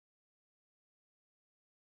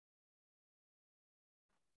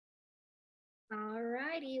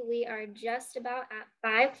Alrighty, we are just about at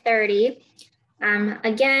 5:30.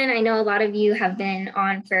 Again, I know a lot of you have been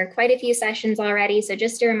on for quite a few sessions already, so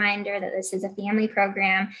just a reminder that this is a family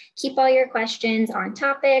program. Keep all your questions on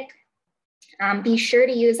topic. Be sure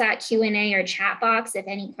to use that Q&A or chat box if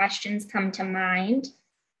any questions come to mind.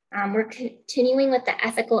 We're continuing with the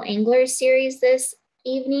Ethical Anglers series this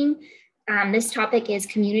evening. This topic is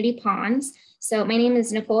community ponds. So my name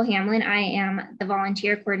is Nicole Hamlin. I am the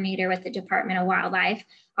volunteer coordinator with the Department of Wildlife.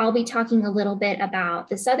 I'll be talking a little bit about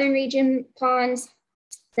the Southern region ponds.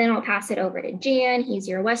 Then I'll pass it over to Jan. He's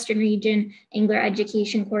your Western region angler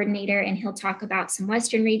education coordinator, and he'll talk about some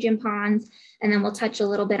Western region ponds. And then we'll touch a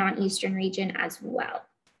little bit on Eastern region as well.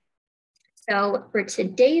 So for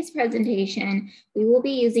today's presentation, we will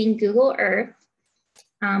be using Google Earth.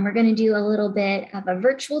 We're going to do a little bit of a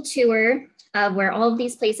virtual tour of where all of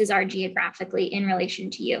these places are geographically in relation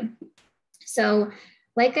to you. So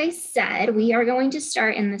like I said, we are going to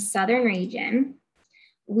start in the Southern region.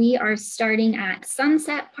 We are starting at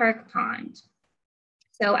Sunset Park Pond.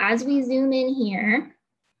 So as we zoom in here,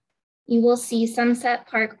 you will see Sunset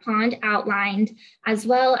Park Pond outlined, as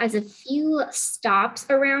well as a few stops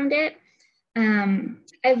around it.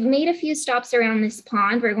 I've made a few stops around this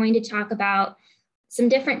pond. We're going to talk about some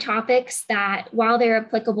different topics that, while they're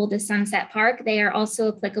applicable to Sunset Park, they are also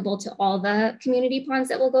applicable to all the community ponds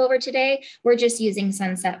that we'll go over today. We're just using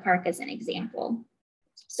Sunset Park as an example.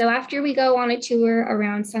 So after we go on a tour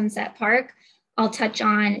around Sunset Park, I'll touch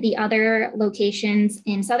on the other locations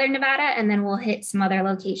in Southern Nevada, and then we'll hit some other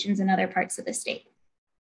locations in other parts of the state.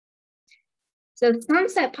 So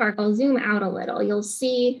Sunset Park, I'll zoom out a little, you'll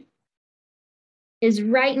see is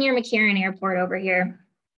right near McCarran Airport over here.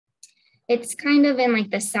 It's kind of in like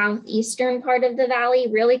the southeastern part of the valley,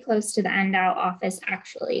 really close to the NDOW office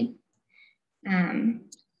actually.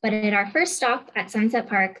 But at our first stop at Sunset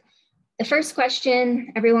Park, the first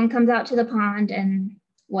question, everyone comes out to the pond and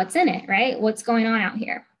what's in it, right? What's going on out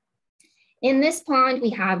here? In this pond,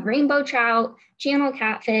 we have rainbow trout, channel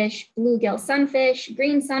catfish, bluegill sunfish,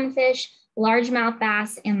 green sunfish, largemouth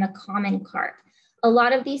bass, and the common carp. A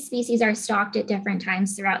lot of these species are stocked at different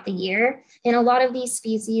times throughout the year, and a lot of these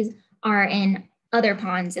species are in other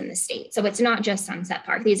ponds in the state. So it's not just Sunset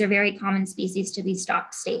Park. These are very common species to be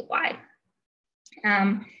stocked statewide.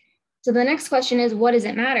 So the next question is, what does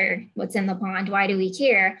it matter what's in the pond? Why do we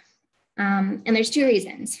care? And there's two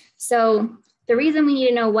reasons. So the reason we need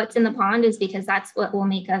to know what's in the pond is because that's what will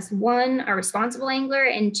make us, one, a responsible angler,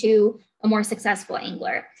 and two, a more successful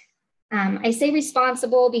angler. I say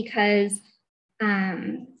responsible because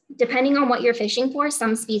depending on what you're fishing for,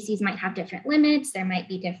 some species might have different limits. There might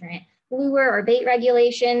be different lure or bait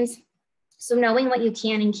regulations. So knowing what you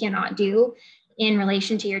can and cannot do in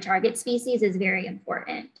relation to your target species is very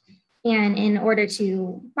important. And in order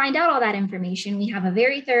to find out all that information, we have a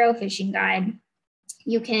very thorough fishing guide.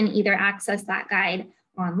 You can either access that guide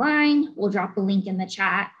online. We'll drop the link in the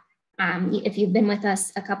chat. If you've been with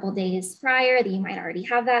us a couple days prior, then you might already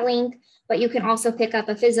have that link, but you can also pick up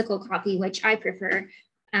a physical copy, which I prefer,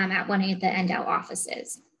 at one of the NDOW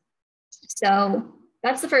offices. So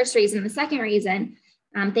that's the first reason. The second reason,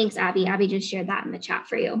 thanks Abby. Abby just shared that in the chat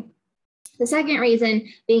for you. The second reason,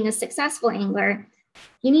 being a successful angler,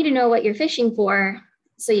 you need to know what you're fishing for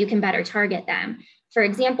so you can better target them. For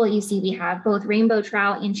example, you see we have both rainbow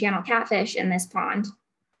trout and channel catfish in this pond.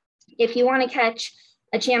 If you want to catch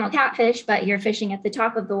a channel catfish, but you're fishing at the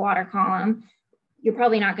top of the water column, you're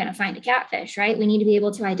probably not going to find a catfish, right? We need to be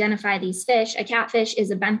able to identify these fish. A catfish is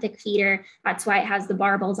a benthic feeder. That's why it has the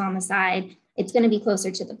barbels on the side. It's going to be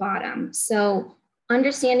closer to the bottom. So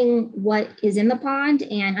understanding what is in the pond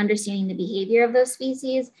and understanding the behavior of those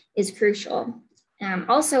species is crucial.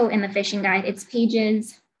 Also in the fishing guide, it's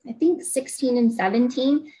pages, I think 16 and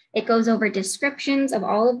 17. It goes over descriptions of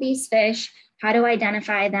all of these fish, how to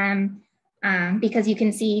identify them, because you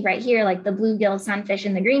can see right here, like the bluegill sunfish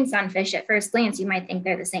and the green sunfish, at first glance, you might think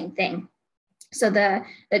they're the same thing. So the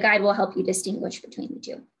guide will help you distinguish between the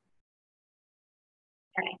two.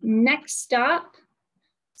 All right, next stop,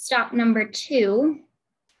 stop number 2.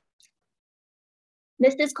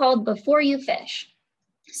 This is called Before You Fish.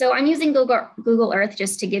 So I'm using Google Earth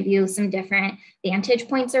just to give you some different vantage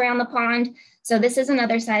points around the pond. So this is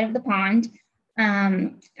another side of the pond.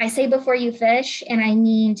 I say before you fish, and I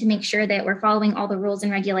mean to make sure that we're following all the rules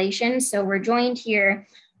and regulations. So we're joined here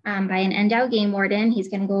by an NDOW game warden. He's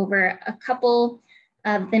going to go over a couple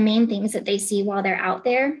of the main things that they see while they're out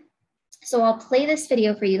there. So I'll play this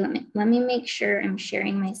video for you. Let me make sure I'm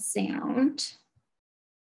sharing my sound.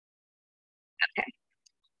 Okay,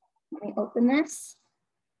 let me open this.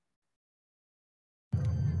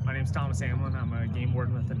 My name's Thomas Amlin. I'm a game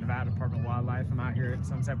warden with the Nevada Department of Wildlife. I'm out here at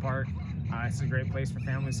Sunset Park. It's a great place for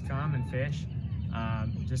families to come and fish.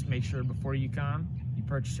 Just make sure before you come, you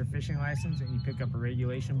purchase your fishing license and you pick up a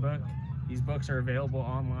regulation book. These books are available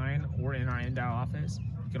online or in our NDOW office.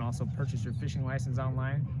 You can also purchase your fishing license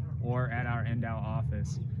online or at our NDOW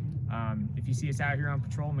office. If you see us out here on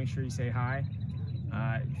patrol, make sure you say hi.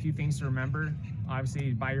 A few things to remember.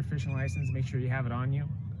 Obviously, buy your fishing license, make sure you have it on you.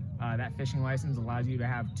 That fishing license allows you to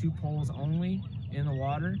have 2 poles only in the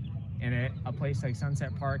water. And at a place like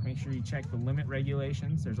Sunset Park, make sure you check the limit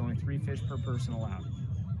regulations. There's only 3 fish per person allowed.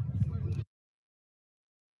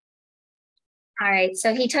 All right,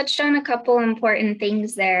 so he touched on a couple important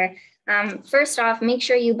things there. First off, make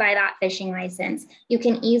sure you buy that fishing license. You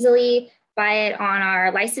can easily buy it on our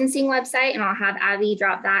licensing website, and I'll have Abby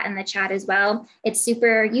drop that in the chat as well. It's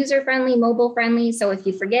super user-friendly, mobile-friendly, so if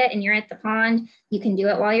you forget and you're at the pond, you can do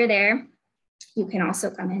it while you're there. You can also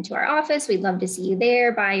come into our office. We'd love to see you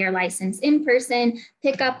there, buy your license in person,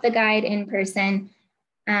 pick up the guide in person.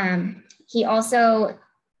 He also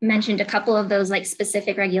mentioned a couple of those like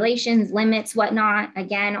specific regulations, limits, whatnot,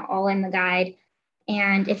 again, all in the guide.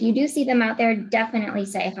 And if you do see them out there, definitely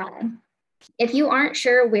say hi. If you aren't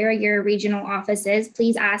sure where your regional office is,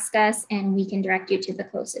 please ask us and we can direct you to the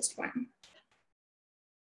closest one.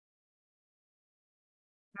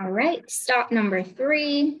 All right, stop number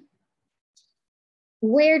 3,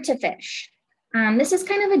 where to fish. This is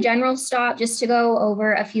kind of a general stop just to go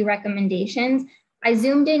over a few recommendations. I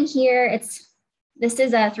zoomed in here. This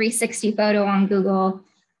is a 360 photo on Google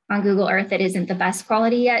Earth. It isn't the best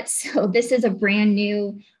quality yet. So this is a brand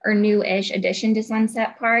new or new-ish addition to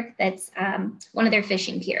Sunset Park. That's one of their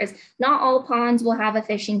fishing piers. Not all ponds will have a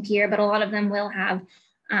fishing pier, but a lot of them will have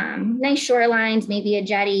nice shorelines, maybe a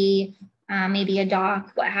jetty, maybe a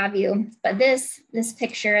dock, what have you. But this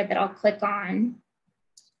picture that I'll click on,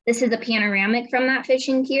 this is a panoramic from that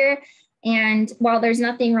fishing pier. And while there's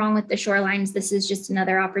nothing wrong with the shorelines, this is just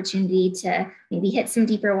another opportunity to maybe hit some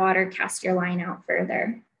deeper water, cast your line out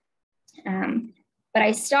further. But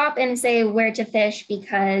I stop and say where to fish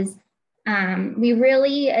because we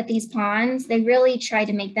really, at these ponds, they really try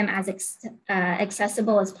to make them as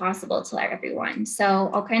accessible as possible to everyone.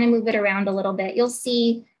 So I'll kind of move it around a little bit. You'll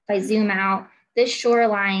see if I zoom out, this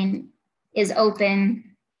shoreline is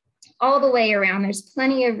open all the way around. There's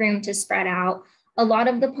plenty of room to spread out. A lot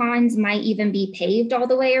of the ponds might even be paved all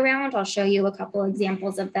the way around. I'll show you a couple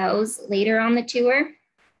examples of those later on the tour.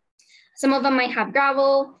 Some of them might have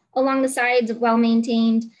gravel along the sides,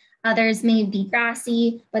 well-maintained. Others may be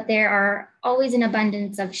grassy, but there are always an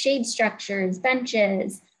abundance of shade structures,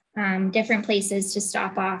 benches, different places to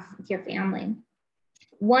stop off with your family.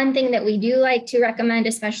 One thing that we do like to recommend,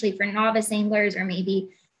 especially for novice anglers or maybe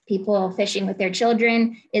people fishing with their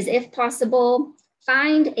children, is if possible,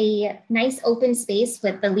 find a nice open space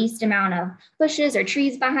with the least amount of bushes or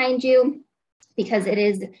trees behind you, because it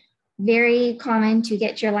is very common to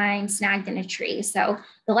get your line snagged in a tree. So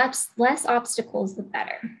the less obstacles, the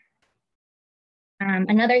better.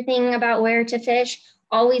 Another thing about where to fish,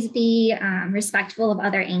 always be respectful of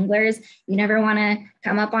other anglers. You never want to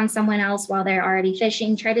come up on someone else while they're already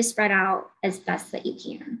fishing. Try to spread out as best that you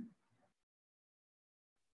can.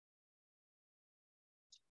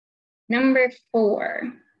 Number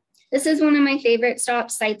 4, this is one of my favorite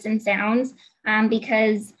stops, Sights and Sounds,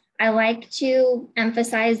 because I like to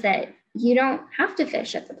emphasize that you don't have to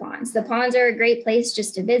fish at the ponds. The ponds are a great place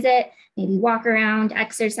just to visit, maybe walk around,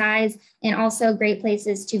 exercise, and also great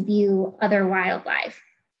places to view other wildlife.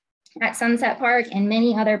 At Sunset Park and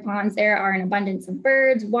many other ponds, there are an abundance of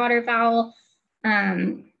birds, waterfowl,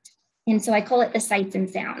 and so I call it the Sights and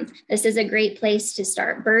Sounds. This is a great place to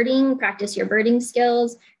start birding, practice your birding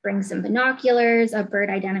skills, bring some binoculars, a bird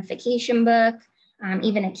identification book,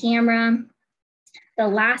 even a camera. The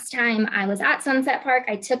last time I was at Sunset Park,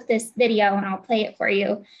 I took this video and I'll play it for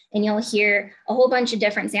you, and you'll hear a whole bunch of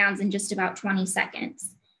different sounds in just about 20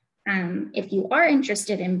 seconds. If you are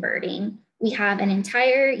interested in birding, we have an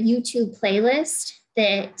entire YouTube playlist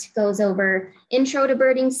that goes over intro to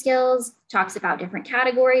birding skills, talks about different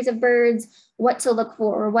categories of birds, what to look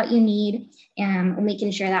for, what you need, and we can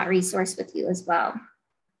share that resource with you as well.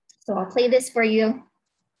 So I'll play this for you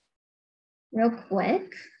real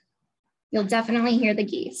quick. You'll definitely hear the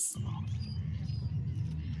geese.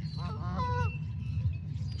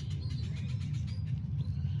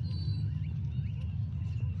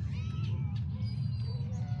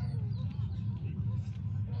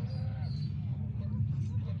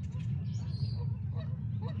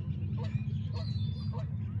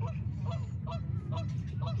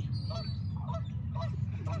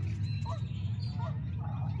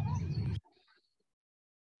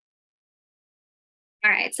 All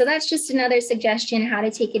right, so that's just another suggestion how to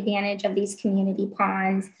take advantage of these community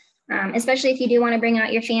ponds, especially if you do want to bring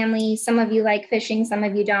out your family. Some of you like fishing, some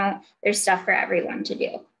of you don't. There's stuff for everyone to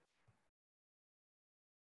do.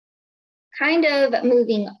 Kind of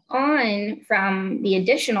moving on from the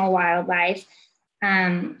additional wildlife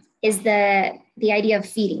is the idea of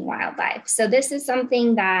feeding wildlife. So this is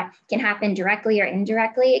something that can happen directly or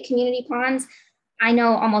indirectly at community ponds. I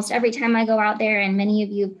know almost every time I go out there, and many of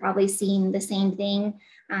you have probably seen the same thing,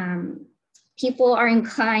 people are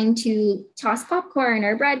inclined to toss popcorn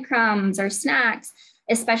or breadcrumbs or snacks,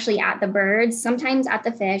 especially at the birds, sometimes at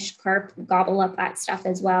the fish. Carp gobble up that stuff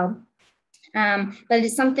as well. But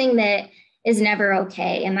it's something that is never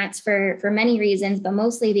okay. And that's for many reasons, but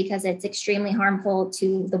mostly because it's extremely harmful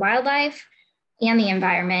to the wildlife and the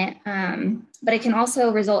environment. But it can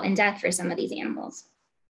also result in death for some of these animals.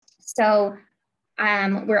 So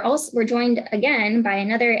we're joined again by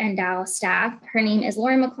another NDOW staff. Her name is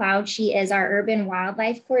Lauren McLeod. She is our urban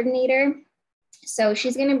wildlife coordinator. So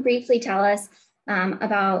she's going to briefly tell us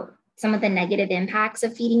about some of the negative impacts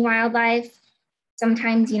of feeding wildlife.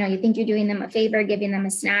 Sometimes, you think you're doing them a favor, giving them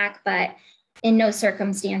a snack, but in no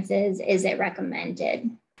circumstances is it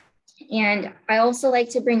recommended. And I also like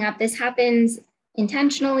to bring up, this happens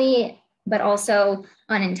intentionally, but also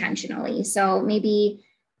unintentionally. So maybe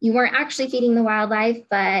you weren't actually feeding the wildlife,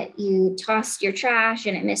 but you tossed your trash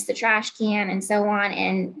and it missed the trash can and so on.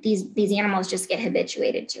 And these animals just get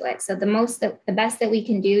habituated to it. So the best that we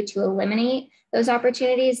can do to eliminate those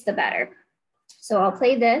opportunities, the better. So I'll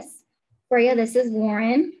play this for you. This is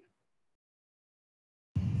Lauren.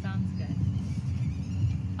 Sounds good.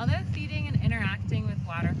 Although feeding and interacting with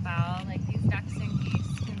waterfowl like these ducks and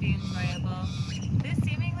geese can be enjoyable, this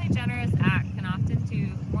seemingly generous act can often do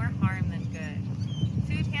more harm than good.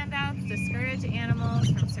 Food handouts discourage animals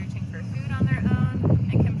from searching for food on their own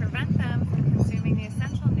and can prevent them from consuming the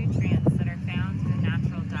essential nutrients that are found in a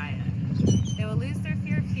natural diet. They will lose their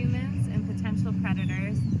fear of humans and potential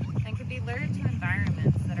predators and could be lured to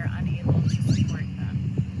environments that are unable to support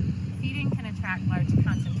them. Feeding can attract large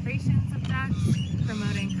concentrations of ducks,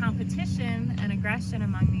 promoting competition and aggression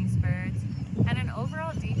among these birds, and an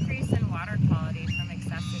overall decrease in water quality from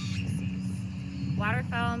excessive feces.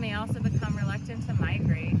 Waterfowl may also become reluctant to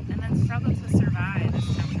migrate and then struggle to survive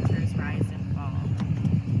as temperatures rise and fall.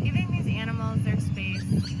 Giving these animals their space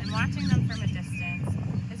and watching them from a distance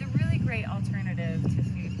is a really great alternative to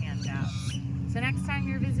food handouts. So next time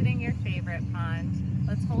you're visiting your favorite pond,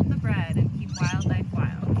 let's hold the bread and keep wildlife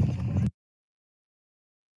wild.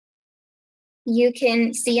 You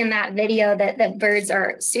can see in that video that the birds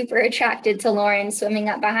are super attracted to Lauren swimming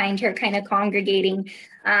up behind her, kind of congregating.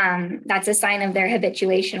 That's a sign of their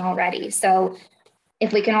habituation already. So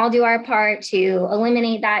if we can all do our part to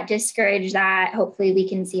eliminate that, discourage that, hopefully we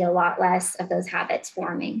can see a lot less of those habits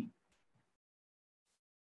forming.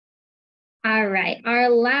 All right, our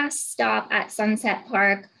last stop at Sunset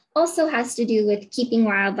Park also has to do with keeping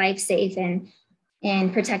wildlife safe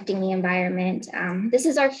and protecting the environment. This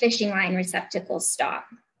is our fishing line receptacle stop.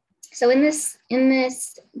 So in this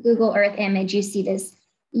Google Earth image, you see this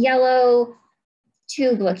yellow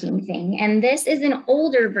tube looking thing. And this is an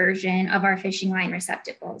older version of our fishing line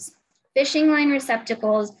receptacles. Fishing line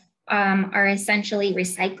receptacles are essentially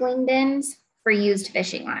recycling bins for used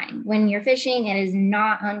fishing line. When you're fishing, it is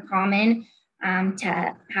not uncommon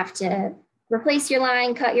to have to replace your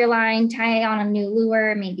line, cut your line, tie on a new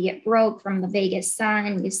lure. Maybe it broke from the Vegas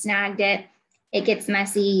sun, you snagged it, it gets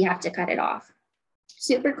messy, you have to cut it off.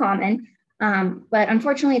 Super common, but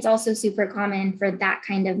unfortunately it's also super common for that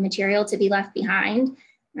kind of material to be left behind.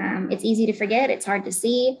 It's easy to forget, it's hard to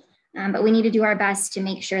see, but we need to do our best to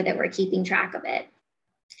make sure that we're keeping track of it.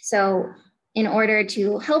 So in order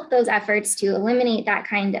to help those efforts to eliminate that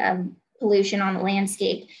kind of pollution on the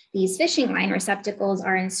landscape, these fishing line receptacles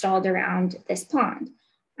are installed around this pond.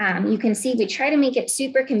 You can see we try to make it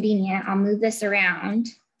super convenient. I'll move this around.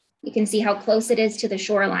 You can see how close it is to the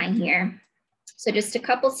shoreline here. So just a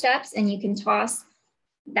couple steps and you can toss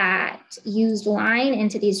that used line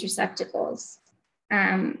into these receptacles.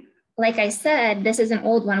 Like I said, this is an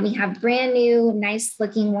old one. We have brand new, nice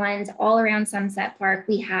looking ones all around Sunset Park.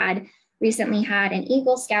 We recently had an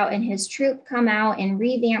Eagle Scout and his troop come out and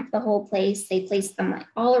revamp the whole place. They placed them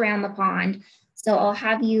all around the pond. So I'll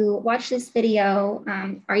have you watch this video.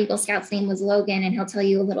 Our Eagle Scout's name was Logan, and he'll tell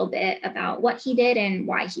you a little bit about what he did and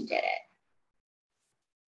why he did it.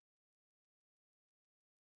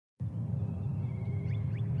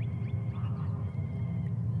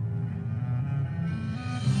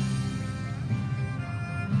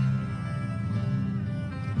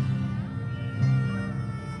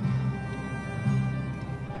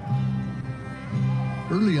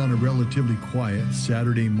 Early on a relatively quiet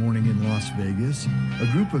Saturday morning in Las Vegas,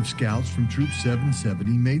 a group of scouts from Troop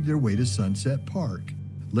 770 made their way to Sunset Park.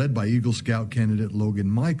 Led by Eagle Scout candidate Logan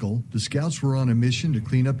Michael, the scouts were on a mission to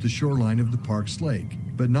clean up the shoreline of the park's lake,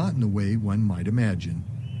 but not in the way one might imagine.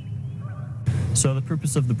 So the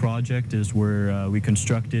purpose of the project is where we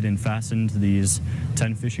constructed and fastened these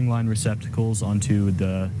 10 fishing line receptacles onto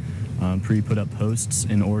the pre-put up posts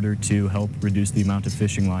in order to help reduce the amount of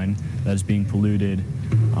fishing line that is being polluted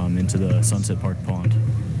into the Sunset Park pond.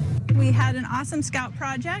 We had an awesome scout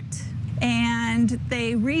project, and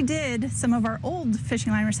they redid some of our old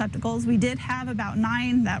fishing line receptacles. We did have about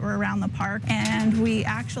 9 that were around the park, and we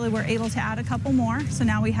actually were able to add a couple more. So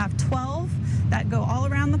now we have 12 that go all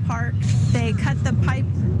around the park. They cut the pipe,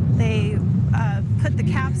 they put the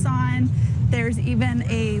caps on. There's even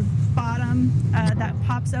a bottom that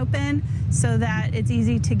pops open so that it's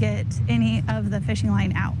easy to get any of the fishing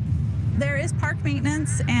line out. There is park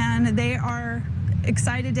maintenance, and they are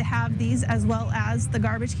excited to have these as well as the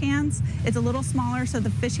garbage cans. It's a little smaller so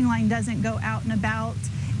the fishing line doesn't go out and about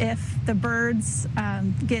if the birds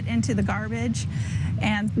get into the garbage.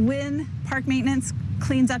 And when park maintenance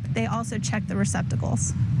cleans up, they also check the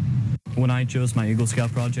receptacles. When I chose my Eagle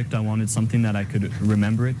Scout project, I wanted something that I could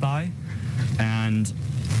remember it by. And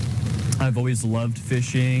I've always loved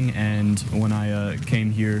fishing, and when I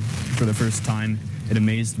came here for the first time, it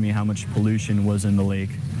amazed me how much pollution was in the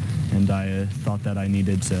lake. And I thought that I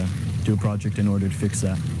needed to do a project in order to fix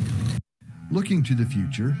that. Looking to the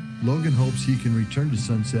future, Logan hopes he can return to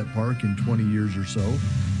Sunset Park in 20 years or so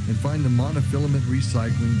and find the monofilament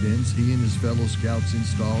recycling bins he and his fellow scouts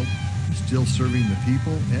installed still serving the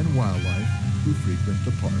people and wildlife who frequent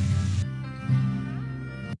the park.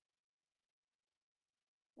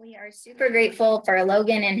 We are super grateful for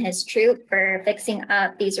Logan and his troop for fixing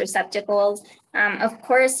up these receptacles. Of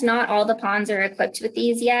course, not all the ponds are equipped with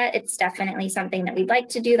these yet. It's definitely something that we'd like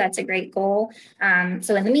to do. That's a great goal.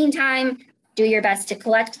 So in the meantime, do your best to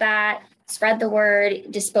collect that, spread the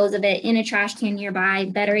word, dispose of it in a trash can nearby.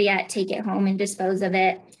 Better yet, take it home and dispose of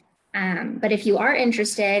it. But if you are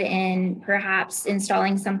interested in perhaps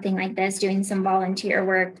installing something like this, doing some volunteer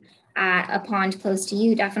work at a pond close to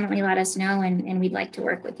you, definitely let us know, and we'd like to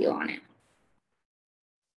work with you on it.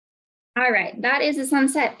 All right, that is the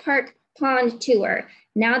Sunset Park Pond Tour.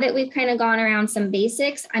 Now that we've kind of gone around some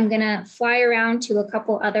basics, I'm gonna fly around to a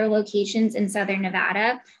couple other locations in Southern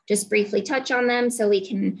Nevada, just briefly touch on them so we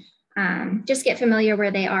can just get familiar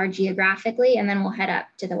where they are geographically, and then we'll head up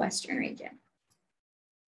to the Western region.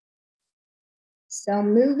 So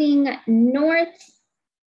moving north,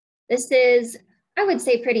 this is, I would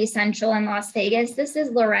say, pretty central in Las Vegas. This is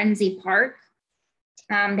Lorenzi Park.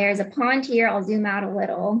 There's a pond here. I'll zoom out a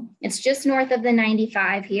little. It's just north of the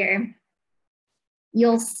 95 here.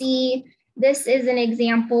 You'll see this is an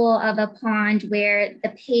example of a pond where the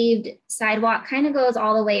paved sidewalk kind of goes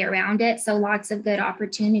all the way around it. So lots of good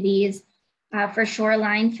opportunities for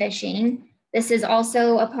shoreline fishing. This is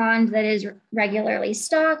also a pond that is regularly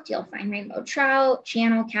stocked. You'll find rainbow trout,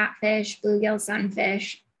 channel catfish, bluegill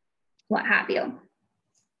sunfish, what have you.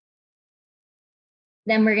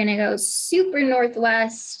 Then we're gonna go super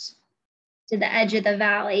northwest to the edge of the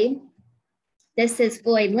valley. This is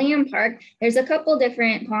Floyd Lamb Park. There's a couple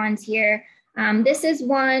different ponds here. This is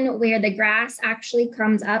one where the grass actually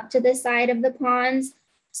comes up to the side of the ponds.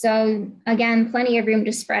 So again, plenty of room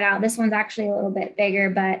to spread out. This one's actually a little bit bigger,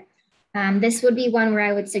 but this would be one where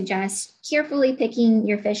I would suggest carefully picking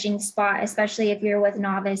your fishing spot, especially if you're with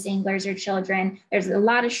novice anglers or children. There's a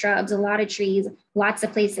lot of shrubs, a lot of trees, lots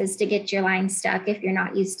of places to get your line stuck if you're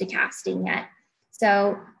not used to casting yet.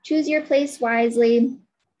 So choose your place wisely.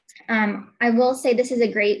 I will say this is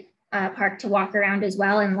a great park to walk around as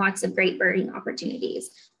well, and lots of great birding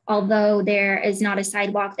opportunities. Although there is not a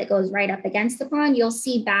sidewalk that goes right up against the pond, you'll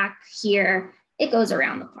see back here, it goes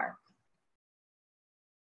around the park.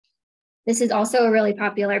 This is also a really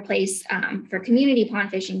popular place for community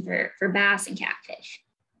pond fishing for bass and catfish.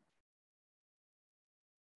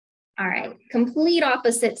 All right, complete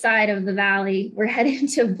opposite side of the valley. We're heading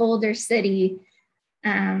to Boulder City.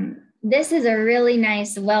 This is a really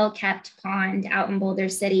nice, well-kept pond out in Boulder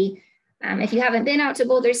City. If you haven't been out to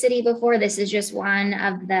Boulder City before, this is just one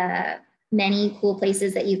of the many cool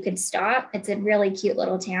places that you could stop. It's a really cute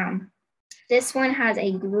little town. This one has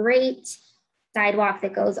a great sidewalk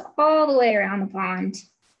that goes all the way around the pond.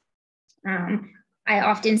 I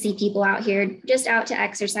often see people out here just out to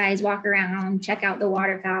exercise, walk around, check out the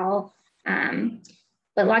waterfowl.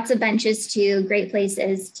 But lots of benches too, great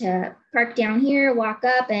places to park down here, walk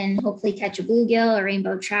up, and hopefully catch a bluegill, a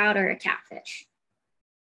rainbow trout, or a catfish.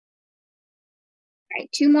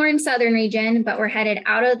 right, 2 more in southern region, but we're headed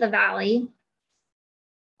out of the valley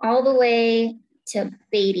all the way to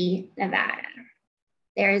Beatty, Nevada.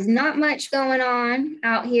 There is not much going on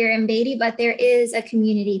out here in Beatty, but there is a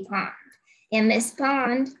community pond. And this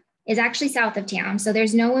pond is actually south of town. So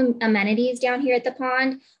there's no amenities down here at the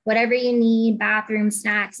pond. Whatever you need, bathroom,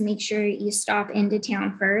 snacks, make sure you stop into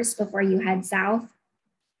town first before you head south.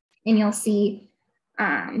 And you'll see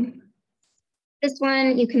this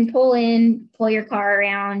one, you can pull in, pull your car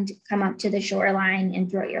around, come up to the shoreline and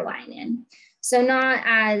throw your line in. So not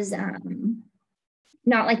as,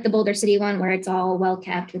 not like the Boulder City one where it's all well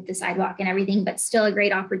kept with the sidewalk and everything, but still a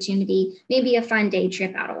great opportunity, maybe a fun day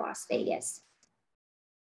trip out of Las Vegas.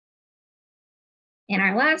 And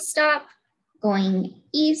our last stop, going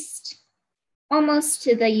east, almost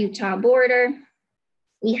to the Utah border,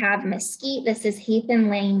 we have Mesquite. This is Hathan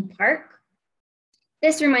Lane Park.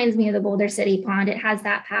 This reminds me of the Boulder City Pond. It has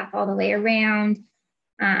that path all the way around,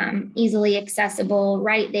 easily accessible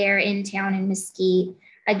right there in town in Mesquite.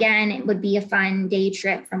 Again, it would be a fun day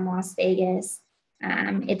trip from Las Vegas.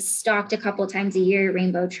 It's stocked a couple times a year,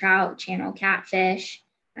 rainbow trout, channel catfish,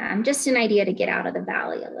 just an idea to get out of the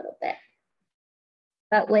valley a little bit.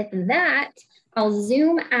 But with that, I'll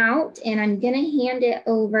zoom out and I'm gonna hand it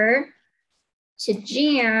over to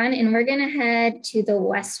Jan and we're gonna head to the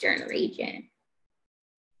Western region.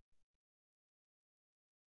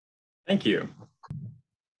 Thank you.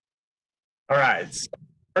 All right,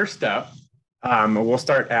 first up, we'll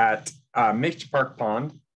start at Mixed Park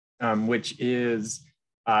Pond, which is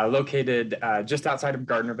located just outside of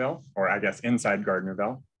Gardnerville, or I guess inside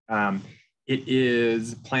Gardnerville. It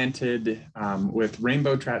is planted with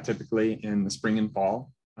rainbow trout typically in the spring and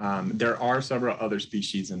fall. There are several other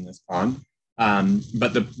species in this pond,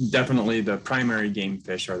 but definitely the primary game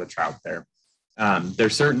fish are the trout there.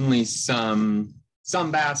 There's certainly some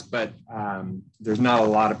bass, but there's not a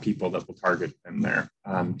lot of people that will target them there.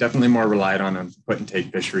 Definitely more relied on a put and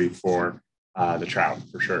take fishery for the trout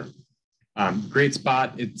for sure. Great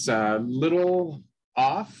spot. It's a little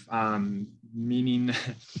off, meaning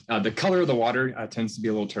the color of the water tends to be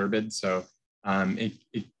a little turbid. So it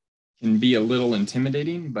can be a little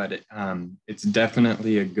intimidating, but it's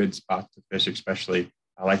definitely a good spot to fish, especially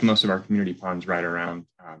like most of our community ponds right around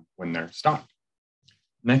when they're stocked.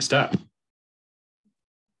 Next up.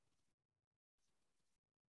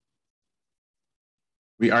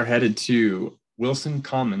 We are headed to Wilson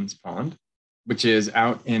Commons Pond, which is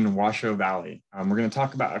out in Washoe Valley. We're going to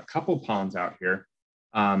talk about a couple ponds out here.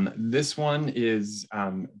 This one is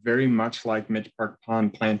very much like Mixed Park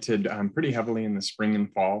Pond, planted pretty heavily in the spring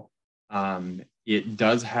and fall. It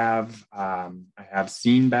does have, I have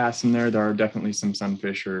seen bass in there. There are definitely some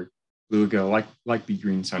sunfish or bluegill, like the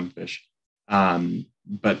green sunfish.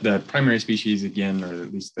 But the primary species, again, or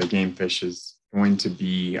at least the game fish, is going to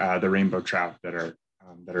be the rainbow trout that are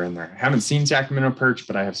in there. I haven't seen Sacramento perch,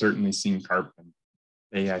 but I have certainly seen carp, and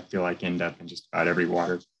they, I feel like, end up in just about every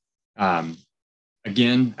water.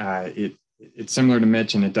 Again, it's similar to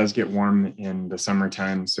Mitch, and it does get warm in the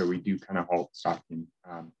summertime, so we do kind of halt stocking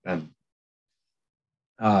then.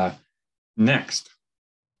 Next.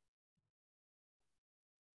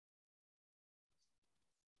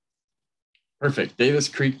 Perfect. Davis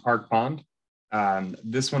Creek Park Pond.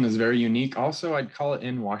 This one is very unique. Also, I'd call it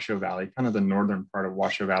in Washoe Valley, kind of the northern part of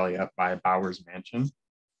Washoe Valley up by Bowers Mansion.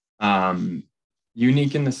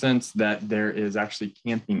 Unique in the sense that there is actually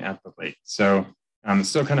camping at the lake. So it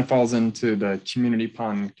still kind of falls into the community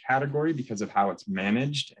pond category because of how it's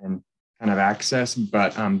managed and kind of access,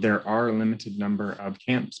 but there are a limited number of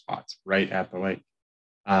camp spots right at the lake.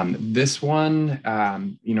 This one,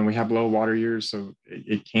 we have low water years, so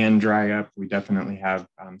it can dry up. We definitely have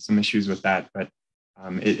some issues with that, but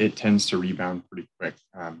it tends to rebound pretty quick.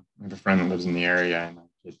 I have a friend that lives in the area, and I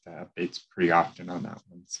get updates pretty often on that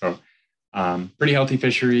one. So pretty healthy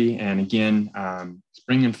fishery. And again,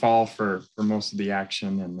 spring and fall for most of the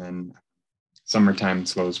action, and then summertime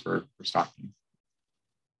slows for stocking.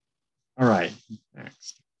 All right,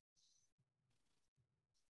 next.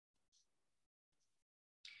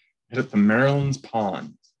 Hit up the Maryland's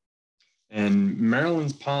Pond. And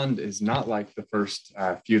Maryland's Pond is not like the first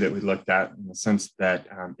few that we looked at, in the sense that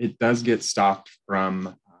it does get stocked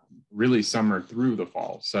from really summer through the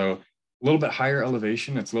fall. So a little bit higher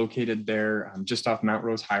elevation. It's located there just off Mount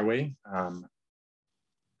Rose Highway,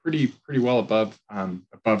 pretty well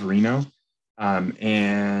above Reno.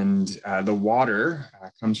 And the water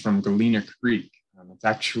comes from Galena Creek. It's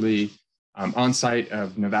actually on site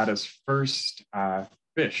of Nevada's first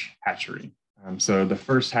fish hatchery. So the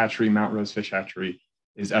first hatchery, Mount Rose Fish Hatchery,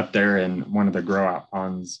 is up there, and one of the grow out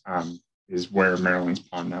ponds is where Maryland's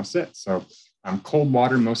Pond now sits. So cold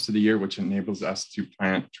water most of the year, which enables us to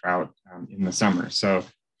plant trout in the summer. So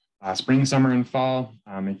spring, summer, and fall,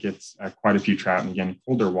 it gets quite a few trout. And again,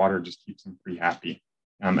 colder water just keeps them pretty happy.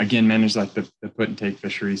 Again, managed like the put and take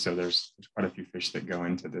fishery. So there's quite a few fish that go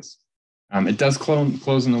into this. It does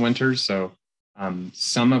close in the winter. So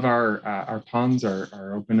some of our ponds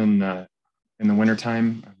are open in the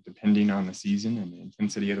wintertime, depending on the season and the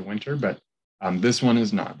intensity of the winter. But this one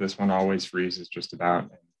is not. This one always freezes just about.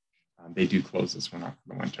 And, they do close this one off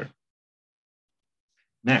for the winter.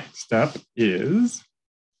 Next up is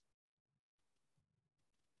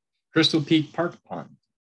Crystal Peak Park Pond.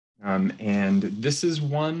 And this is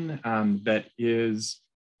one that is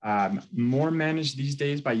more managed these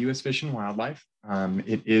days by U.S. Fish and Wildlife.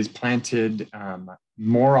 It is planted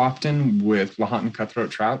more often with Lahontan cutthroat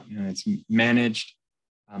trout, and it's managed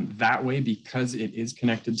that way because it is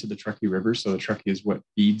connected to the Truckee River. So the Truckee is what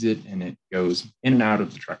feeds it, and it goes in and out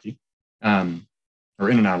of the Truckee, or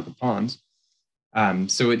in and out of the ponds.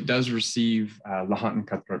 So it does receive Lahontan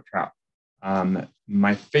cutthroat trout.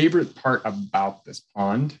 My favorite part about this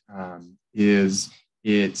pond is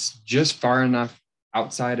it's just far enough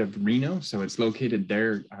outside of Reno. So it's located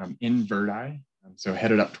there in Verdi, so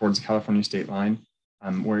headed up towards the California state line,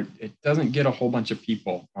 where it doesn't get a whole bunch of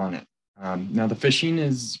people on it. Now the fishing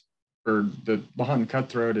is, for the Lahontan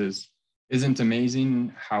cutthroat, isn't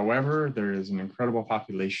amazing. However, there is an incredible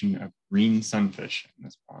population of green sunfish in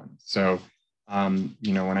this pond. So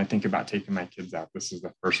when I think about taking my kids out, this is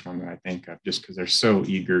the first one that I think of, just because they're so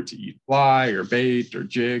eager to eat fly or bait or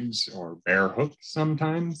jigs or bear hooks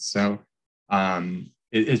sometimes. So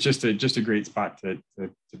it's just a great spot to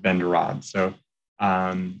bend a rod. So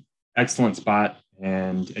excellent spot.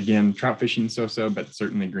 And again, trout fishing so-so, but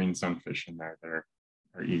certainly green sunfish in there that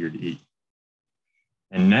are eager to eat.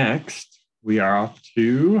 And next, we are off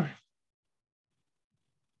to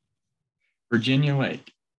Virginia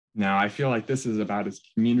Lake. Now, I feel like this is about as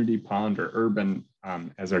community pond or urban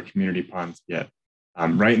as our community ponds get.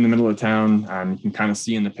 Right in the middle of town, you can kind of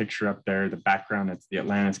see in the picture up there, the background, it's the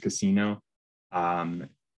Atlantis Casino.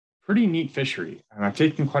 Pretty neat fishery. And I've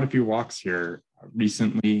taken quite a few walks here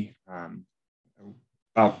recently,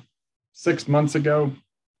 about 7 months ago.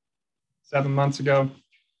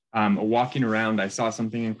 Walking around, I saw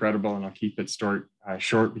something incredible, and I'll keep it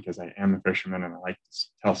short because I am a fisherman and I like to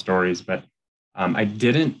tell stories. But I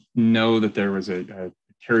didn't know that there was a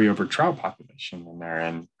carryover trout population in there,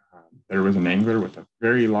 and there was an angler with a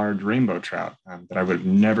very large rainbow trout that I would have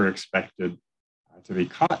never expected to be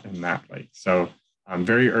caught in that lake. So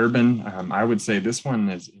very urban. I would say this one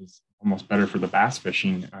is almost better for the bass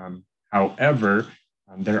fishing. However,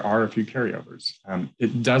 there are a few carryovers.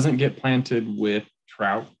 It doesn't get planted with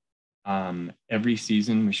trout every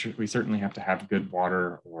season. We certainly have to have good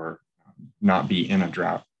water or not be in a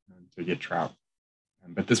drought to get trout.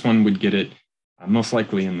 But this one would get it most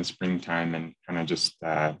likely in the springtime and kind of just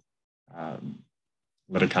let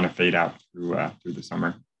it kind of fade out through the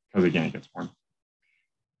summer, because again, it gets warm.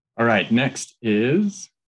 All right, next is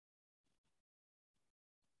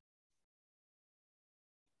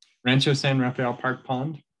Rancho San Rafael Park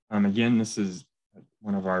Pond. Again, this is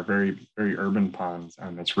one of our very, very urban ponds.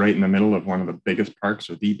 It's right in the middle of one of the biggest parks,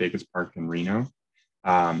 or the biggest park in Reno.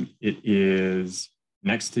 It is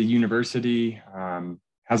next to the university,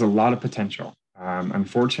 has a lot of potential.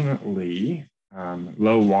 Unfortunately,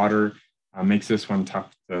 low water makes this one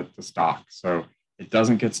tough to stock. So it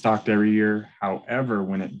doesn't get stocked every year. However,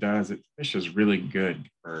 when it does, it fishes really good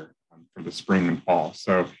for the spring and fall.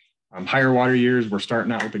 So higher water years, we're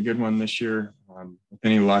starting out with a good one this year. With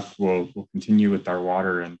any luck, we'll continue with our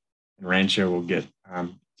water, and Rancho will get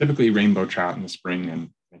typically rainbow trout in the spring. And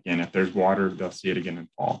again, if there's water, they'll see it again in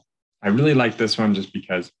fall. I really like this one just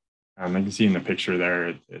because I can see in the picture there,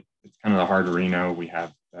 it's kind of the heart of Reno. We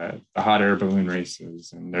have the hot air balloon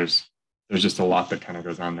races, and there's just a lot that kind of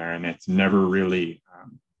goes on there, and it's never really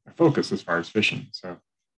a focus as far as fishing. So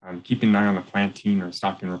keeping an eye on the planting or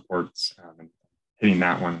stocking reports and hitting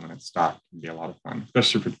that one when it's stocked can be a lot of fun,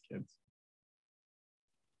 especially for the kids.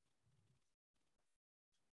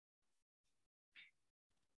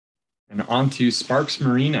 And on to Sparks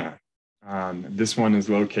Marina. This one is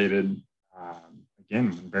located,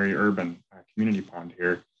 again, very urban community pond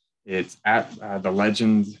here. It's at the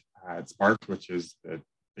Legends at Sparks, which is the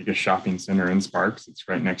biggest shopping center in Sparks. It's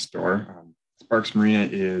right next door. Sparks Marina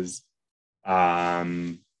is a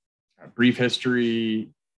brief history.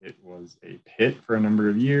 It was a pit for a number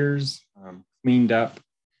of years, cleaned up,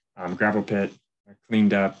 gravel pit,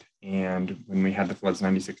 cleaned up. And when we had the floods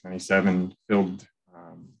 96, 97, filled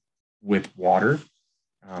with water.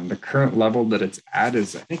 The current level that it's at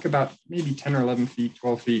is, I think, about maybe 10 or 11 feet,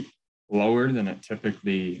 12 feet lower than it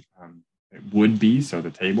typically it would be. So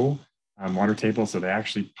the table, water table, so they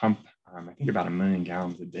actually pump, I think about 1 million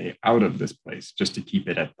gallons a day out of this place just to keep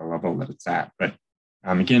it at the level that it's at. But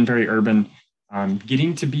again, very urban,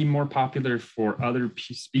 getting to be more popular for other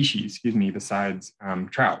species, besides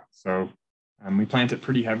trout. So we plant it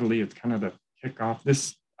pretty heavily. It's kind of the kickoff.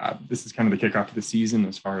 This is kind of the kickoff of the season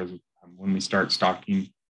as far as when we start stocking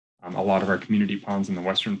a lot of our community ponds in the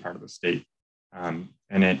western part of the state. And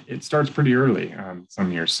it starts pretty early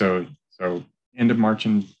some years. So end of March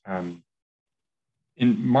and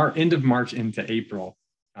end of March into April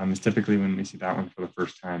is typically when we see that one for the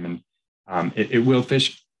first time. And it will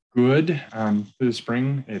fish good through the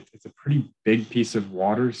spring. It's a pretty big piece of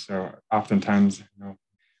water. So oftentimes,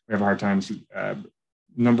 we have a hard time.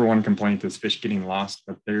 Number one complaint is fish getting lost,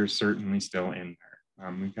 but they're certainly still in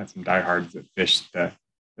there. We've got some diehards that fish the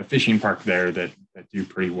fishing park there that do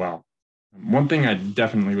pretty well. One thing I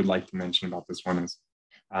definitely would like to mention about this one is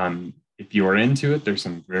if you are into it, there's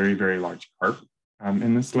some very, very large carp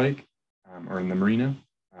in this lake or in the marina.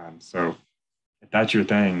 So if that's your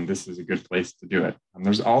thing, this is a good place to do it.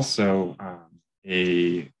 There's also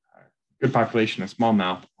a good population of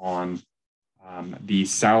smallmouth on the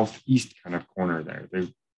southeast kind of corner there. There's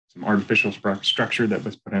some artificial structure that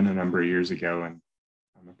was put in a number of years ago, and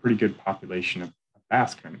a pretty good population of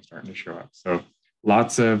bass kind of starting to show up. So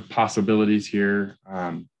lots of possibilities here.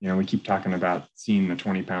 We keep talking about seeing the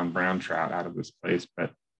 20-pound brown trout out of this place,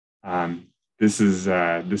 but this is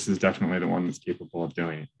definitely the one that's capable of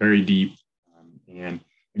doing it. Very deep. And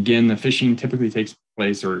again, the fishing typically takes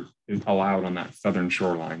place or is allowed on that southern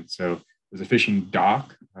shoreline. So there's a fishing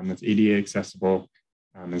dock that's ADA accessible,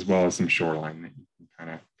 as well as some shoreline that you can kind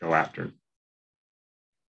of go after.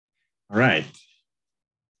 All right.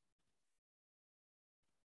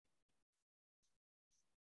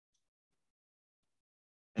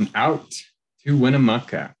 And out to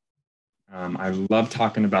Winnemucca. I love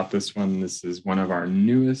talking about this one. This is one of our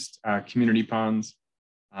newest community ponds,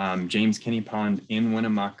 James Kinney Pond in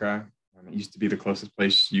Winnemucca. It used to be the closest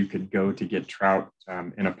place you could go to get trout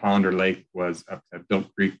in a pond or lake was up at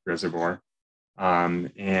Built Creek Reservoir.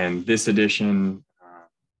 And this edition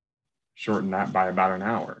shortened that by about an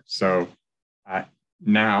hour. So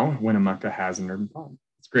now Winnemucca has an urban pond.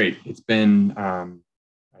 It's great. It's been,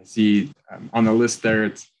 I see on the list there,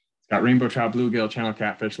 it's got rainbow trout, bluegill, channel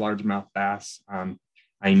catfish, largemouth bass.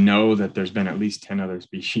 I know that there's been at least 10 other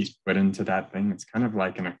species put into that thing. It's kind of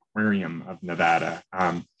like an aquarium of Nevada.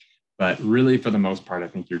 But really, for the most part, I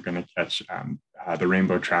think you're going to catch the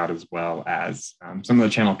rainbow trout as well as some of the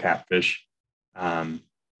channel catfish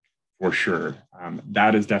for sure.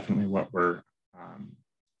 That is definitely what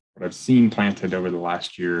I've seen planted over the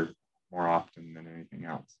last year more often than anything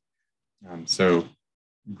else. So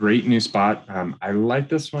great new spot. I like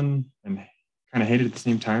this one and kind of hate it at the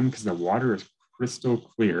same time because the water is crystal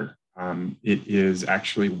clear. It is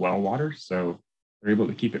actually well water, so they're able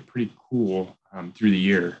to keep it pretty cool through the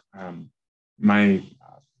year. My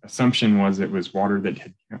assumption was it was water that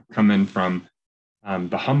had come in from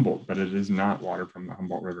the Humboldt, but it is not water from the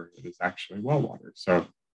Humboldt River. It is actually well water. So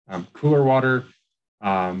cooler water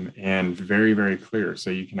and very, very clear. So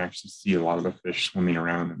you can actually see a lot of the fish swimming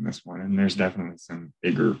around in this one. And there's definitely some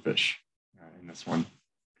bigger fish in this one.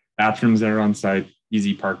 Bathrooms there on site,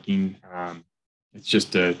 easy parking. It's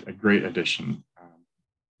just a great addition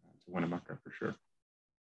to Winnemucca for sure.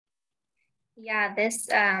 Yeah, this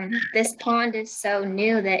pond is so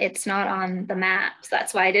new that it's not on the maps.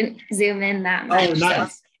 That's why I didn't zoom in that much. Oh,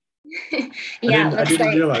 nice. So. Yeah, I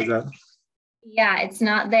didn't realize that. Yeah, it's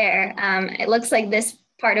not there. It looks like this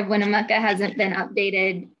part of Winnemucca hasn't been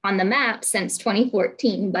updated on the map since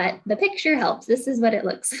 2014, but the picture helps. This is what it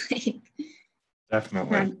looks like.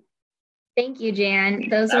 Definitely. Thank you, Jan.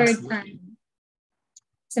 Those were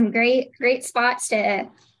some great spots to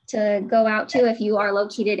go out to if you are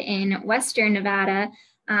located in Western Nevada.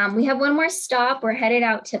 We have one more stop. We're headed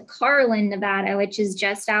out to Carlin, Nevada, which is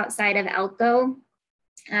just outside of Elko.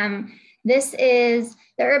 This is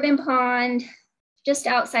the urban pond just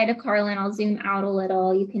outside of Carlin. I'll zoom out a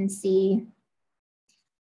little. You can see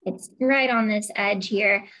it's right on this edge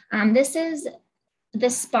here. This is the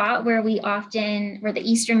spot where where the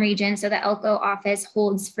Eastern region, so the Elko office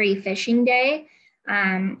holds free fishing day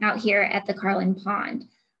out here at the Carlin Pond.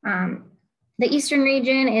 The Eastern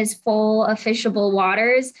region is full of fishable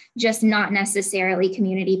waters, just not necessarily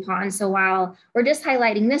community ponds. So while we're just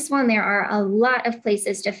highlighting this one, there are a lot of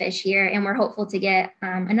places to fish here, and we're hopeful to get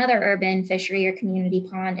another urban fishery or community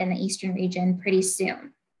pond in the Eastern region pretty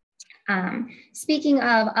soon. Speaking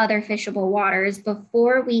of other fishable waters,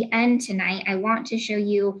 before we end tonight, I want to show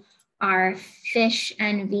you our Fish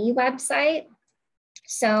NV website.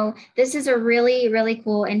 So this is a really, really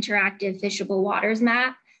cool interactive fishable waters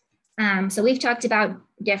map. So we've talked about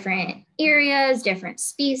different areas, different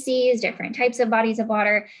species, different types of bodies of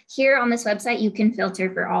water. Here on this website, you can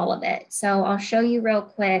filter for all of it. So I'll show you real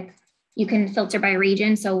quick. You can filter by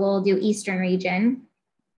region. So we'll do Eastern region.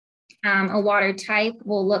 A water type,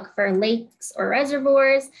 we'll look for lakes or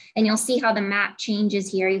reservoirs, and you'll see how the map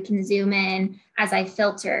changes here. You can zoom in as I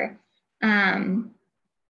filter. And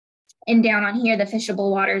down on here, the fishable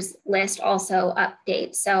waters list also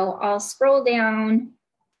updates. So I'll scroll down.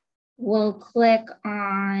 We'll click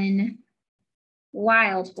on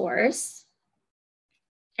wild horse,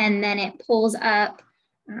 and then it pulls up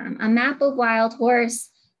a map of wild horse,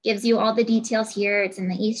 gives you all the details here. It's in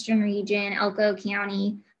the Eastern region, Elko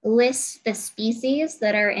County, lists the species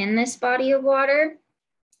that are in this body of water.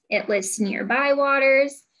 It lists nearby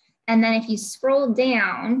waters. And then if you scroll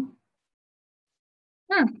down,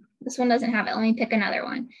 this one doesn't have it. Let me pick another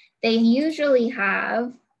one. They usually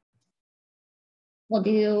have, we'll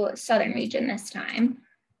do Southern region this time.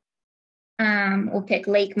 We'll pick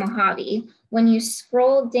Lake Mojave. When you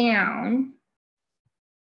scroll down,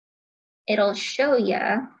 it'll show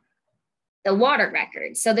you the water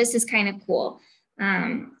record. So this is kind of cool.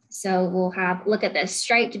 So we'll have, look at this,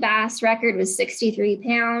 striped bass record was 63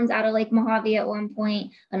 pounds out of Lake Mojave at one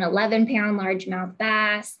point, an 11-pound largemouth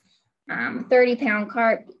bass, 30-pound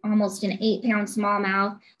carp, almost an 8-pound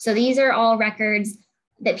smallmouth. So these are all records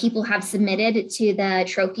that people have submitted to the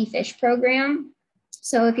Trophy Fish program.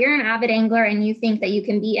 So if you're an avid angler and you think that you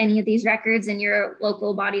can beat any of these records in your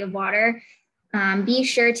local body of water, be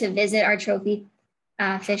sure to visit our Trophy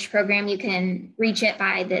Fish program. You can reach it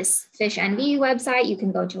by this Fish NV website. You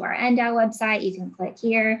can go to our NDOW website. You can click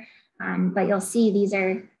here, but you'll see these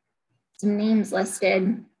are some names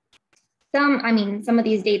listed. Some of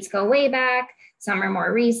these dates go way back. Some are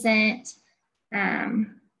more recent.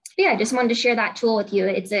 Yeah, I just wanted to share that tool with you.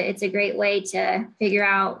 It's a great way to figure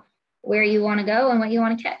out where you want to go and what you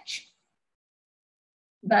want to catch.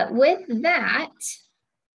 But with that,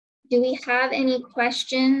 do we have any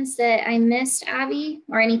questions that I missed, Abby,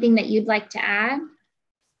 or anything that you'd like to add?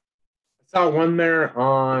 I saw one there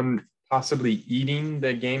on possibly eating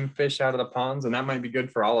the game fish out of the ponds, and that might be good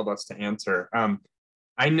for all of us to answer.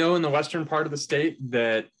 I know in the western part of the state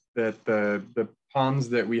that the ponds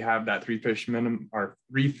that we have that three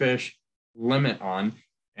fish limit on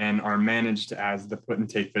and are managed as the put and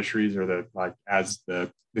take fisheries or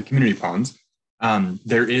the community ponds.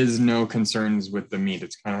 There is no concerns with the meat.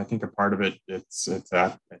 It's kind of, I think, a part of it. It's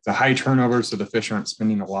a high turnover, so the fish aren't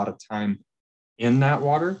spending a lot of time in that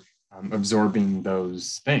water absorbing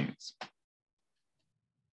those things.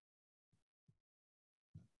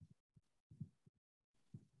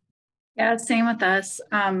 Yeah, same with us.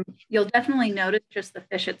 You'll definitely notice just the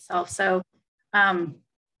fish itself. So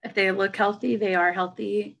if they look healthy, they are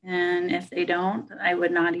healthy. And if they don't, I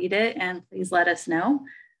would not eat it. And please let us know.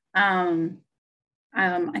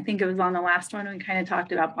 I think it was on the last one, we kind of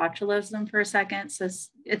talked about botulism for a second. So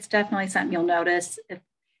it's definitely something you'll notice. And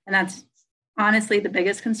that's honestly the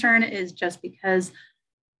biggest concern, is just because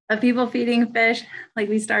of people feeding fish, like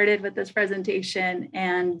we started with this presentation,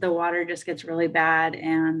 and the water just gets really bad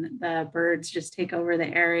and the birds just take over the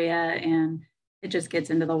area and it just gets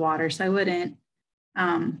into the water. So I wouldn't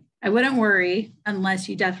worry unless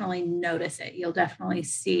you definitely notice it. You'll definitely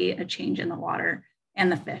see a change in the water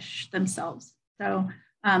and the fish themselves. So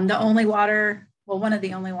one of the only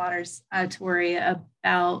waters to worry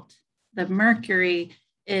about the mercury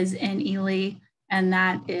is in Ely, and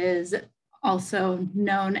that is also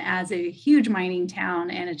known as a huge mining town,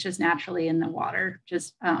 and it's just naturally in the water.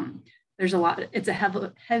 Just there's a lot. It's a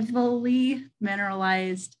heavily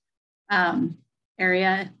mineralized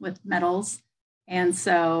area with metals, and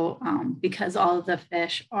so because all of the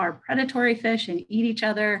fish are predatory fish and eat each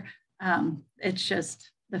other, it's just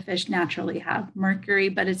the fish naturally have mercury.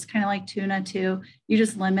 But it's kind of like tuna too. You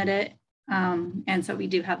just limit it, and so we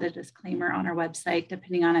do have the disclaimer on our website,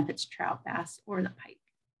 depending on if it's trout, bass, or the pike.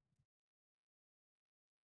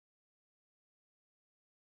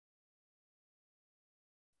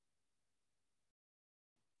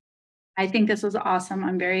 I think this was awesome.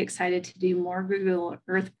 I'm very excited to do more Google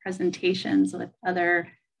Earth presentations with other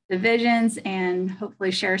divisions and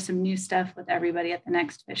hopefully share some new stuff with everybody at the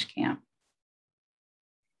next fish camp.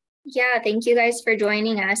 Yeah, thank you guys for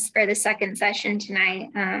joining us for the second session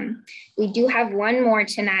tonight. We do have one more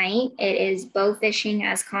tonight. It is bow fishing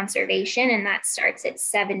as conservation, and that starts at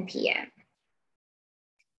 7 p.m.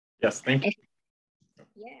 Yes, thank you.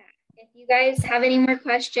 If you guys have any more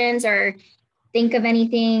questions or think of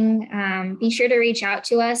anything, be sure to reach out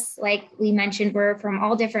to us. Like we mentioned, we're from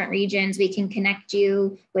all different regions. We can connect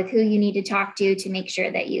you with who you need to talk to make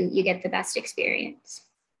sure that you get the best experience.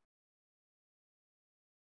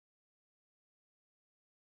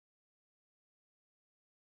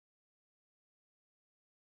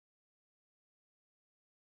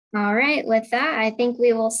 All right, with that, I think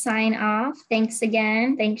we will sign off. Thanks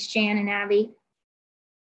again. Thanks, Jan and Abby.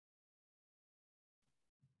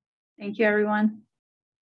 Thank you, everyone.